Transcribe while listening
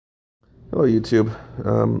Hello YouTube.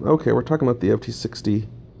 Okay, we're talking about the FT-60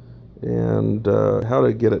 and how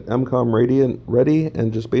to get it EMCOMM ready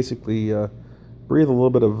and just basically breathe a little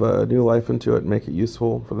bit of new life into it and make it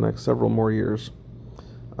useful for the next several more years.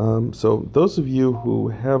 So those of you who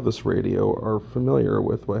have this radio are familiar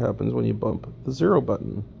with what happens when you bump the 0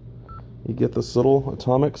 button. You get this little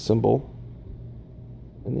atomic symbol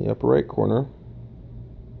in the upper right corner.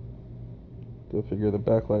 Go figure the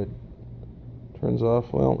backlight turns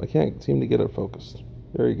off. Well, I can't seem to get it focused.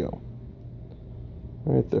 There you go.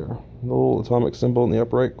 Right there. The little atomic symbol in the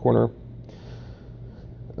upper right corner.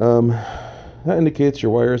 That indicates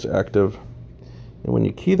your wire is active. And when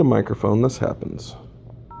you key the microphone, this happens.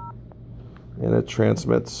 And it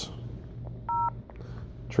transmits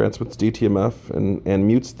DTMF and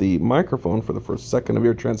mutes the microphone for the first second of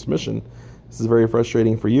your transmission. This is very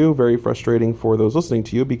frustrating for you, very frustrating for those listening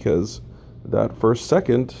to you, because that first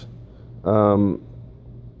second, none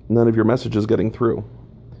of your message is getting through.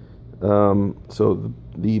 So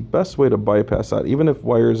the best way to bypass that, even if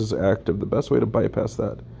wires is active, the best way to bypass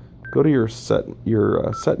that, go to your set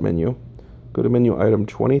menu, go to menu item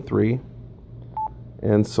 23,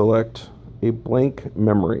 and select a blank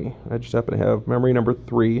memory. I just happen to have memory number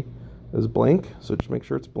 3 as blank, so just make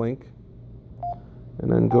sure it's blank.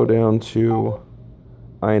 And then go down to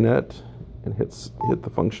iNet and hit the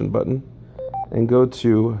function button, and go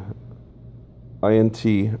to INT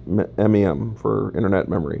MEM for internet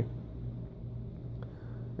memory.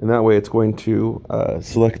 And that way it's going to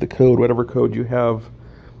select the code, whatever code you have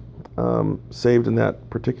saved in that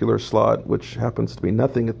particular slot, which happens to be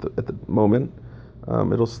nothing at the moment.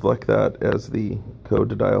 It'll select that as the code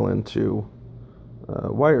to dial into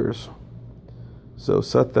wires. So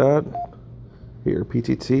set that, hit your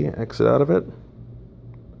PTT, exit out of it,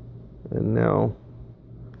 and now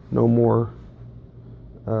no more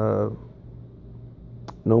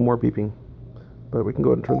beeping, but we can go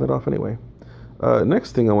ahead and turn that off anyway.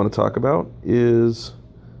 Next thing I want to talk about is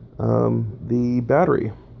the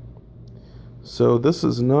battery. So this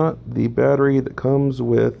is not the battery that comes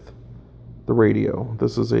with the radio.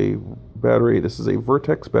 This is a battery. This is a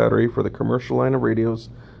Vertex battery for the commercial line of radios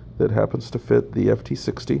that happens to fit the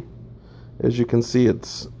FT-60. As you can see,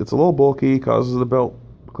 it's a little bulky, causes the belt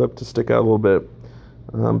clip to stick out a little bit.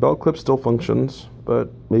 Belt clip still functions,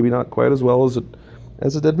 but maybe not quite as well as it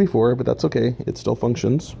did before, but that's okay. It still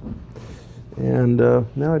functions. And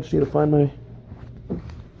now I just need to find my...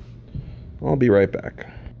 I'll be right back.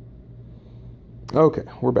 Okay,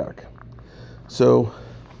 we're back. So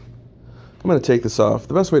I'm going to take this off.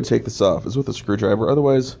 The best way to take this off is with a screwdriver.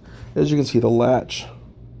 Otherwise, as you can see, the latch...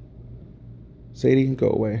 Sadie, go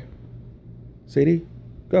away. Sadie,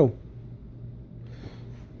 go.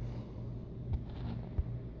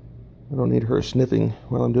 I don't need her sniffing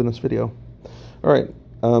while I'm doing this video. Alright,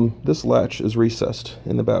 this latch is recessed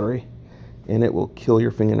in the battery, and it will kill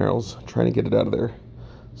your fingernails trying to get it out of there.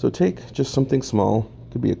 So take just something small.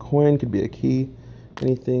 Could be a coin, could be a key,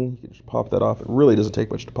 anything. You can just pop that off. It really doesn't take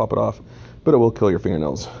much to pop it off, but it will kill your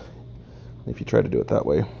fingernails if you try to do it that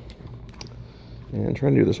way. And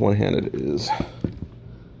trying to do this one-handed is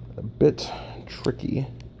a bit tricky.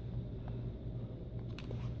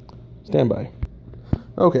 Stand by.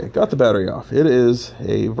 Okay, got the battery off. It is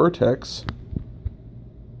a Vertex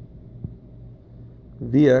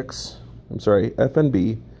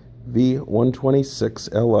FNB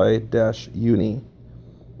V126Li-Uni,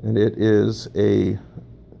 and it is a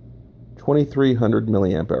 2300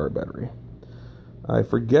 milliamp hour battery. I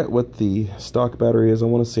forget what the stock battery is. I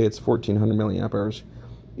want to say it's 1400 milliamp hours.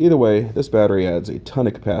 Either way, this battery adds a ton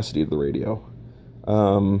of capacity to the radio.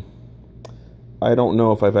 I don't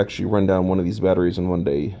know if I've actually run down one of these batteries in one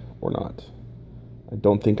day or not. I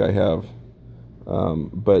don't think I have,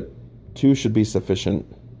 but 2 should be sufficient.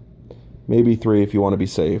 Maybe 3 if you want to be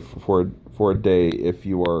safe for a day, if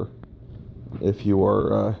you are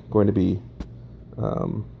going to be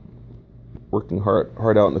working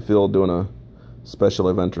hard out in the field doing a special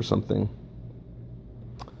event or something.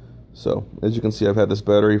 So as you can see, I've had this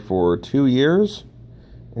battery for 2 years,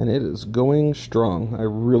 and it is going strong. I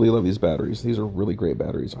really love these batteries. These are really great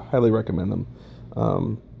batteries. I highly recommend them.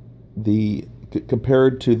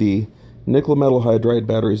 Compared to the nickel metal hydride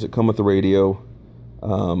batteries that come with the radio,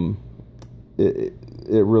 it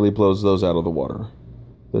really blows those out of the water.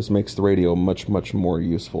 This makes the radio much more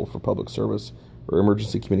useful for public service or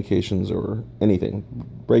emergency communications or anything,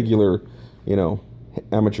 regular,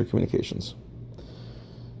 amateur communications.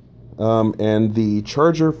 And the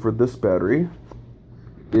charger for this battery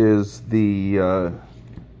is the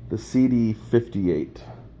CD58.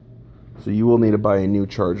 So you will need to buy a new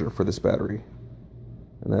charger for this battery,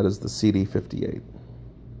 and that is the CD58.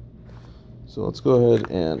 So let's go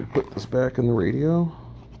ahead and put this back in the radio.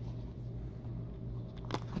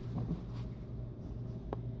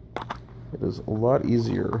 It is a lot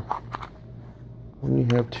easier when you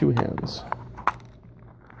have two hands.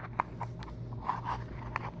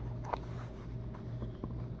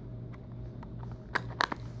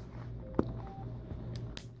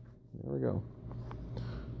 There we go.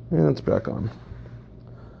 And it's back on.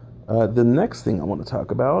 The next thing I want to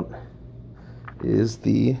talk about is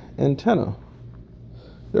the antenna.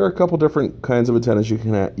 There are a couple different kinds of antennas you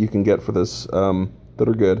can get for this that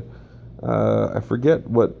are good. I forget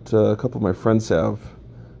what a couple of my friends have,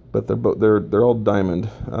 but they're all diamond.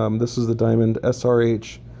 This is the diamond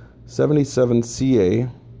SRH 77CA,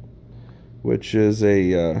 which is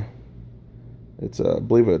I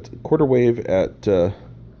believe a quarter wave at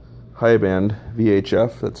high band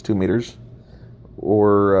VHF. That's 2 meters,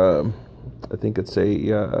 or I think it's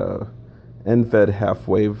a end-fed half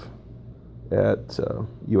wave at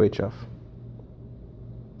UHF,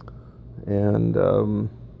 and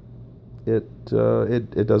it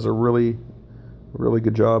does a really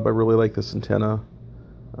good job. I really like this antenna,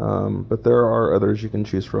 but there are others you can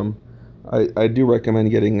choose from. I do recommend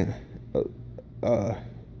getting an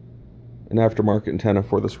aftermarket antenna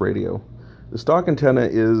for this radio. The stock antenna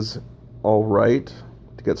is all right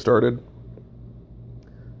to get started,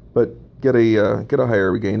 but get a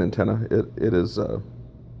higher gain antenna. It is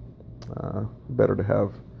better to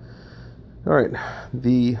have. All right,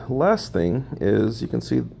 the last thing is, you can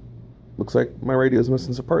see, looks like my radio is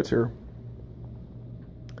missing some parts here.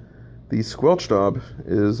 The squelch knob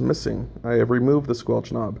is missing. I have removed the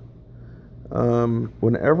squelch knob.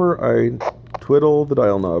 Whenever I twiddle the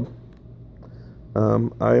dial knob,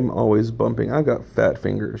 I'm always bumping. I've got fat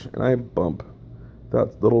fingers, and I bump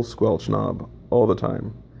that little squelch knob all the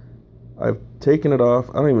time. I've taken it off.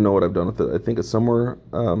 I don't even know what I've done with it. I think it's somewhere.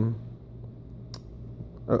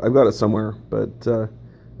 I've got it somewhere, but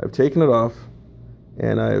I've taken it off,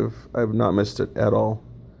 and I've not missed it at all.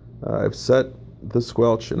 I've set the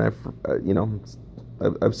squelch, and I've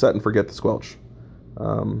set and forget the squelch.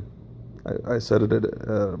 I set it at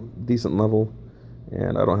a decent level,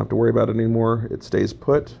 and I don't have to worry about it anymore. It stays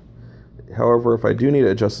put. However, if I do need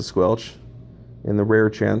to adjust the squelch, in the rare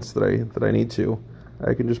chance that I need to,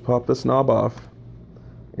 I can just pop this knob off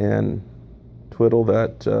and twiddle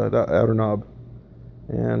that outer knob,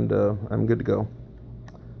 and I'm good to go.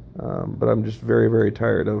 But I'm just very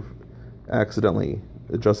tired of accidentally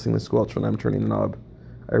adjusting the squelch when I'm turning the knob.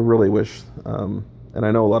 I really wish, and I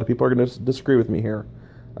know a lot of people are going to disagree with me here.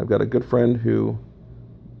 I've got a good friend who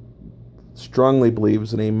strongly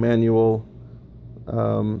believes in a manual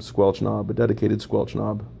squelch knob, a dedicated squelch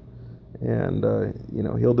knob, and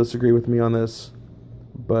he'll disagree with me on this,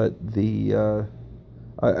 but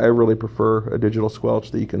I really prefer a digital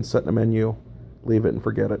squelch that you can set in a menu, leave it, and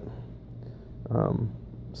forget it.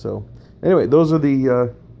 So anyway, those are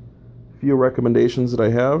the few recommendations that I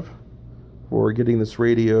have for getting this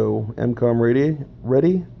radio EMCOMM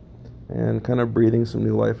ready and kind of breathing some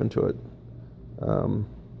new life into it.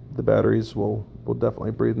 The batteries will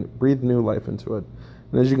definitely breathe new life into it.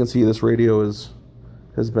 And as you can see, this radio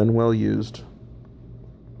has been well used.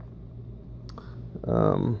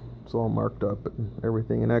 It's all marked up and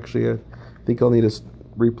everything. And actually, I think I'll need to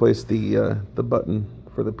replace the button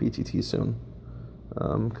for the PTT soon,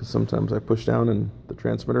 because sometimes I push down and the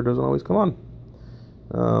transmitter doesn't always come on.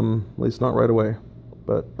 At least not right away.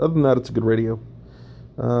 But other than that, it's a good radio.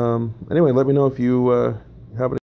 Anyway, let me know if you have any